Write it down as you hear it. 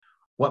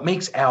What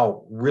makes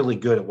Al really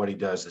good at what he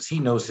does is he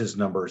knows his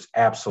numbers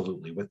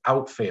absolutely.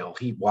 Without fail,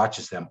 he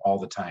watches them all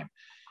the time.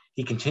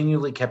 He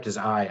continually kept his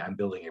eye on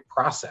building a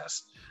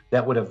process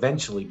that would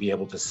eventually be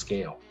able to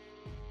scale.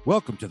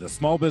 Welcome to the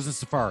Small Business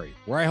Safari,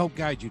 where I help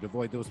guide you to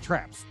avoid those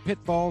traps,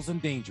 pitfalls,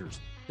 and dangers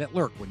that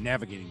lurk when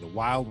navigating the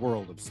wild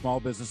world of small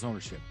business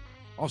ownership.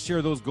 I'll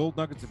share those gold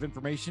nuggets of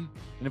information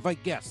and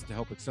invite guests to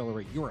help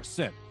accelerate your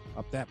ascent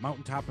up that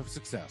mountaintop of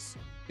success.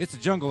 It's a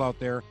jungle out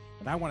there,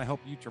 and I want to help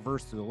you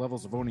traverse through the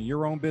levels of owning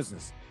your own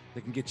business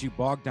that can get you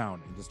bogged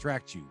down and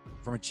distract you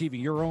from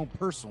achieving your own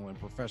personal and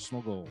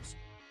professional goals.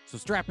 So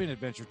strap in,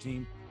 adventure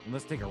team, and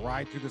let's take a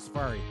ride through the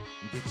safari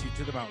and get you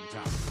to the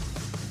mountaintop.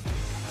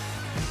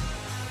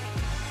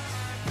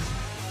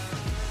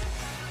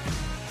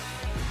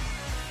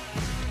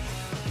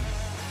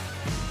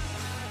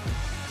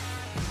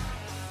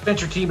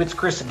 Adventure team, it's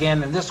Chris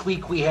again, and this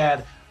week we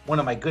had one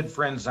of my good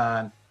friends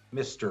on,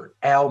 Mr.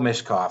 Al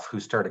Mishkoff, who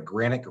started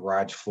Granite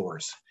Garage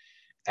Floors.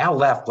 Al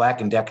left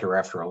Black & Decker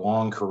after a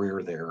long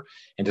career there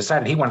and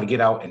decided he wanted to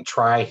get out and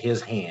try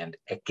his hand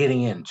at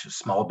getting into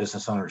small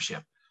business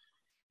ownership.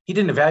 He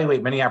didn't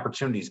evaluate many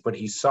opportunities, but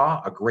he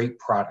saw a great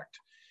product.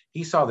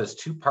 He saw this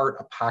two-part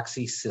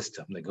epoxy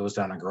system that goes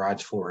down on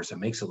garage floors and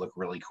makes it look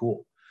really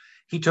cool.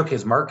 He took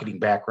his marketing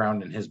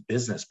background and his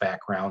business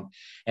background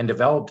and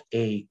developed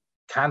a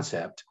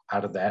concept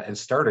out of that and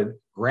started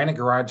Granite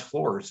Garage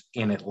Floors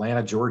in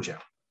Atlanta, Georgia.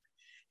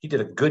 He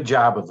did a good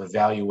job of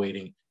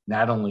evaluating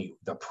not only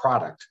the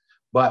product,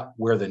 but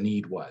where the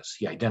need was.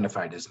 He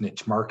identified his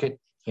niche market.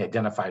 He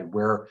identified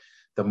where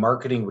the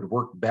marketing would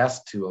work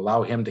best to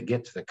allow him to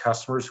get to the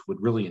customers who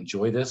would really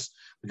enjoy this.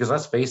 Because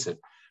let's face it,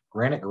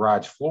 Granite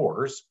Garage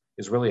Floors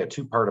is really a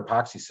two-part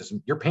epoxy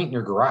system. You're painting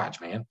your garage,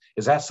 man.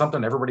 Is that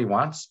something everybody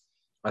wants?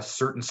 A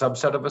certain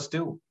subset of us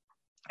do.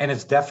 And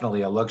it's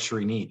definitely a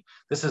luxury need.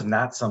 This is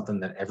not something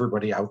that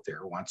everybody out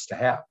there wants to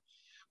have.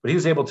 But he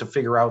was able to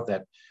figure out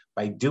that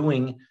by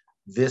doing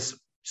this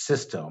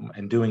system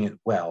and doing it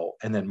well,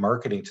 and then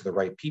marketing to the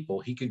right people,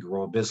 he could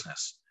grow a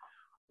business.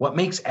 What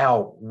makes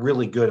Al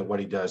really good at what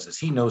he does is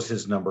he knows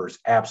his numbers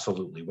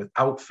absolutely.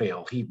 Without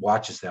fail, he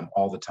watches them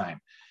all the time.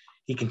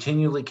 He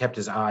continually kept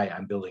his eye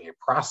on building a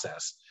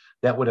process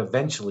that would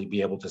eventually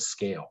be able to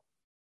scale.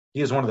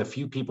 He is one of the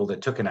few people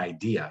that took an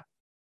idea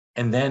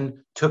and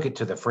then took it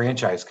to the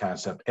franchise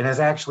concept and is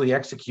actually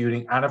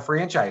executing on a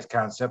franchise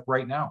concept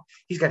right now.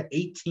 He's got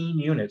 18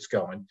 units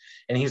going,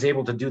 and he's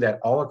able to do that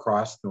all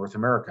across North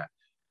America.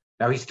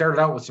 Now, he started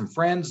out with some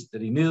friends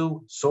that he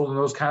knew sold in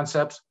those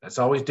concepts. That's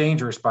always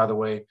dangerous, by the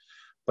way,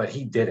 but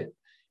he did it.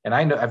 And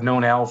I've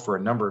known Al for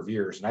a number of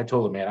years, and I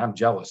told him, man, I'm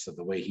jealous of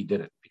the way he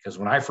did it, because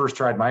when I first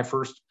tried my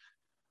first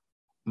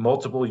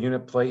multiple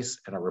unit place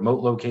in a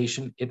remote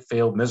location, it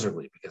failed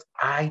miserably because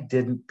I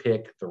didn't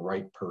pick the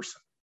right person.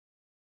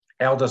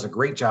 Al does a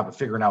great job of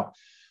figuring out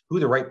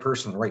who the right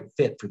person, the right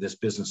fit for this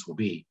business will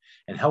be,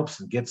 and helps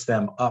and gets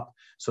them up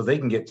so they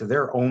can get to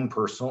their own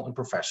personal and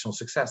professional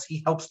success.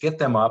 He helps get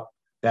them up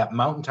that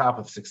mountaintop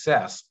of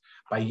success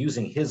by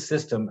using his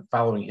system,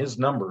 following his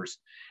numbers,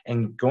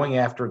 and going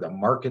after the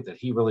market that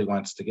he really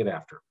wants to get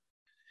after.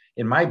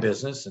 In my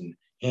business and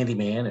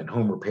handyman and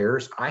home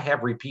repairs, I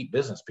have repeat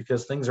business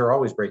because things are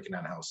always breaking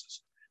on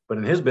houses. But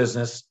in his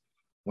business,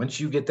 once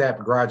you get that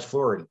garage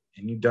floor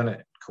and you've done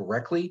it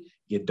correctly,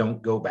 you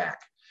don't go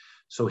back.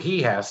 So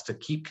he has to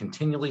keep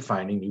continually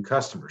finding new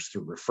customers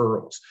through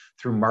referrals,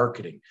 through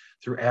marketing,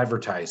 through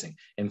advertising,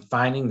 and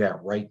finding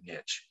that right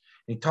niche.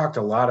 And he talked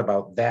a lot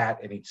about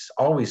that, and he's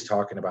always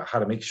talking about how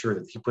to make sure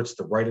that he puts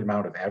the right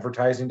amount of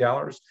advertising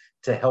dollars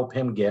to help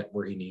him get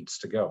where he needs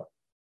to go.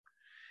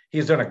 He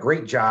has done a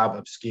great job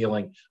of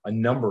scaling a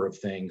number of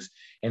things.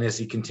 And as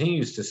he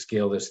continues to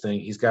scale this thing,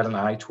 he's got an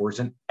eye towards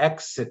an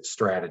exit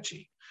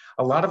strategy.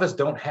 A lot of us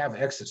don't have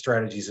exit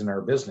strategies in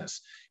our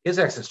business. His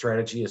exit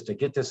strategy is to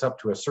get this up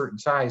to a certain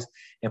size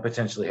and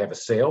potentially have a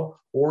sale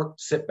or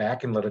sit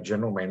back and let a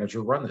general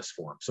manager run this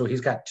for him. So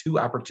he's got two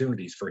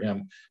opportunities for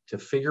him to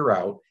figure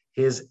out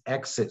his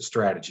exit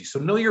strategy. So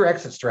know your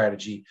exit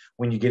strategy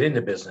when you get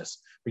into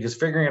business, because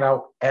figuring it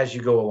out as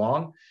you go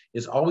along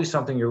is always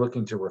something you're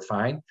looking to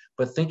refine,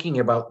 but thinking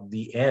about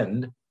the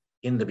end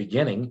in the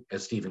beginning,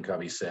 as Stephen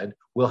Covey said,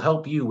 will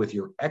help you with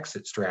your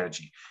exit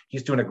strategy.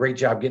 He's doing a great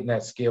job getting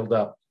that scaled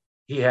up.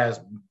 He has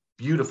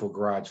beautiful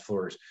garage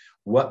floors.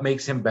 What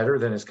makes him better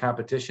than his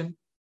competition?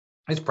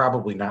 It's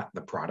probably not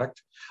the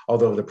product,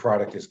 although the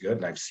product is good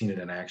and I've seen it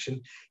in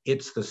action.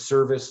 It's the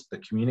service, the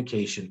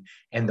communication,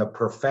 and the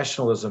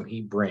professionalism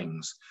he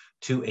brings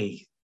to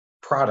a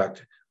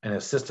product and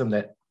a system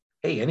that,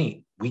 hey,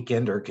 any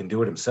weekender can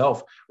do it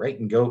himself, right?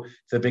 And go to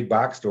the big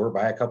box store,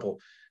 buy a couple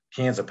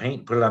cans of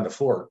paint, put it on the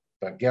floor.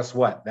 But guess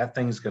what? That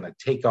thing's going to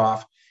take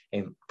off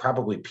and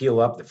probably peel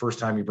up the first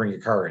time you bring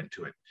your car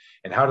into it.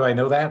 And how do I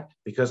know that?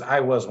 Because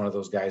I was one of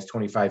those guys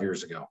 25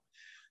 years ago.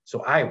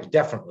 So I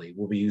definitely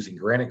will be using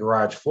Granite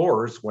Garage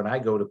Floors when I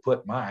go to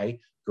put my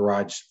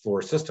garage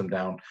floor system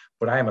down.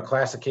 But I am a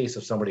classic case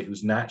of somebody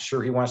who's not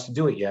sure he wants to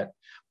do it yet,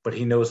 but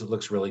he knows it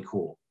looks really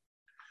cool.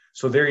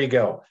 So there you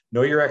go.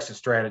 Know your exit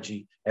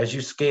strategy. As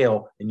you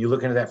scale and you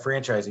look into that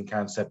franchising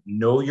concept,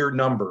 know your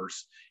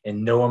numbers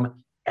and know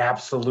them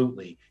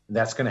absolutely. And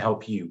that's going to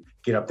help you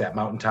get up that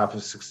mountaintop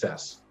of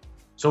success.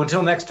 So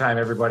until next time,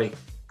 everybody,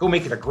 go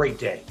make it a great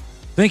day.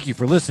 Thank you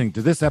for listening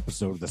to this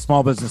episode of the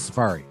Small Business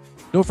Safari.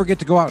 Don't forget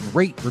to go out and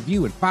rate,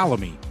 review, and follow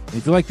me. And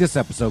if you like this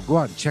episode, go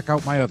out and check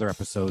out my other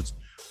episodes,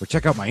 or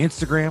check out my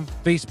Instagram,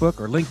 Facebook,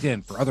 or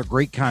LinkedIn for other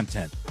great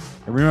content.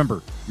 And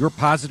remember, your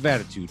positive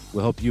attitude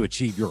will help you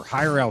achieve your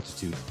higher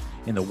altitude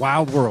in the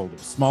wild world of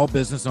small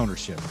business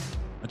ownership.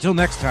 Until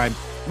next time,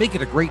 make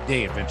it a great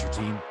day, Adventure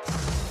Team.